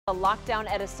A lockdown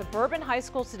at a suburban high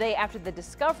school today after the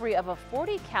discovery of a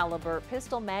 .40 caliber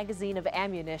pistol magazine of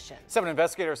ammunition. 7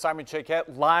 investigator Simon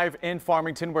Chaquette live in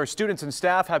Farmington, where students and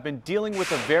staff have been dealing with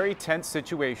a very tense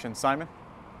situation. Simon?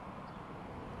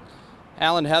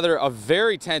 Alan, Heather, a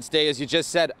very tense day, as you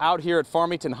just said, out here at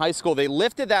Farmington High School. They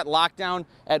lifted that lockdown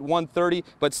at 1:30,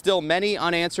 but still many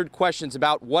unanswered questions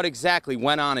about what exactly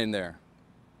went on in there.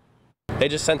 They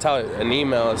just sent out an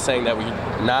email saying that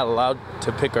we're not allowed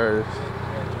to pick our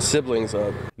siblings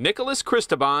up. Nicholas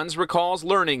Christabons recalls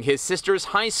learning his sister's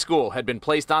high school had been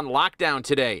placed on lockdown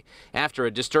today after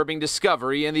a disturbing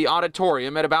discovery in the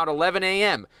auditorium at about 11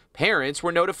 a.m. Parents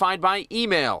were notified by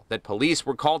email that police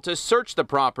were called to search the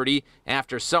property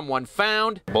after someone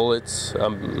found bullets, a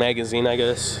magazine, I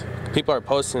guess. People are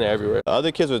posting it everywhere.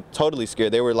 Other kids were totally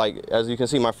scared. They were like, as you can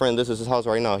see, my friend, this is his house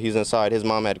right now. He's inside. His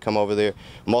mom had to come over there.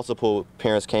 Multiple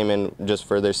parents came in just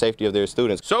for their safety of their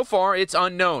students. So far, it's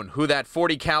unknown who that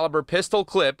 .40 caliber pistol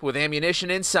clip with ammunition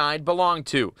inside belonged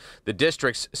to. The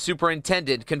district's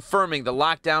superintendent confirming the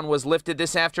lockdown was lifted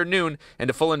this afternoon and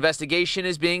a full investigation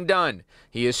is being done.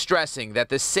 He is stressing that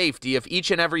the safety of each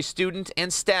and every student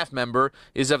and staff member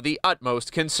is of the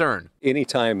utmost concern.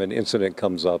 Anytime an incident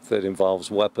comes up that involves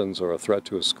weapons or a threat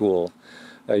to a school,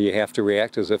 you have to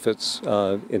react as if it's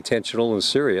intentional and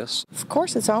serious. Of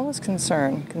course, it's always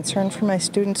concern for my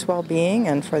students' well-being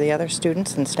and for the other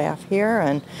students and staff here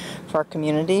and for our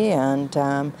community. And,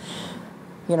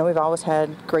 you know, we've always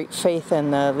had great faith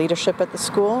in the leadership at the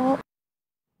school.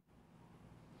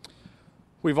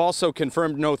 We've also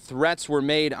confirmed no threats were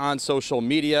made on social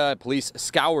media. Police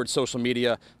scoured social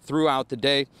media throughout the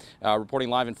day. Reporting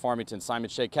live in Farmington, Simon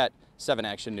Chaquette, 7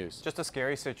 Action News. Just a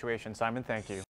scary situation, Simon. Thank you.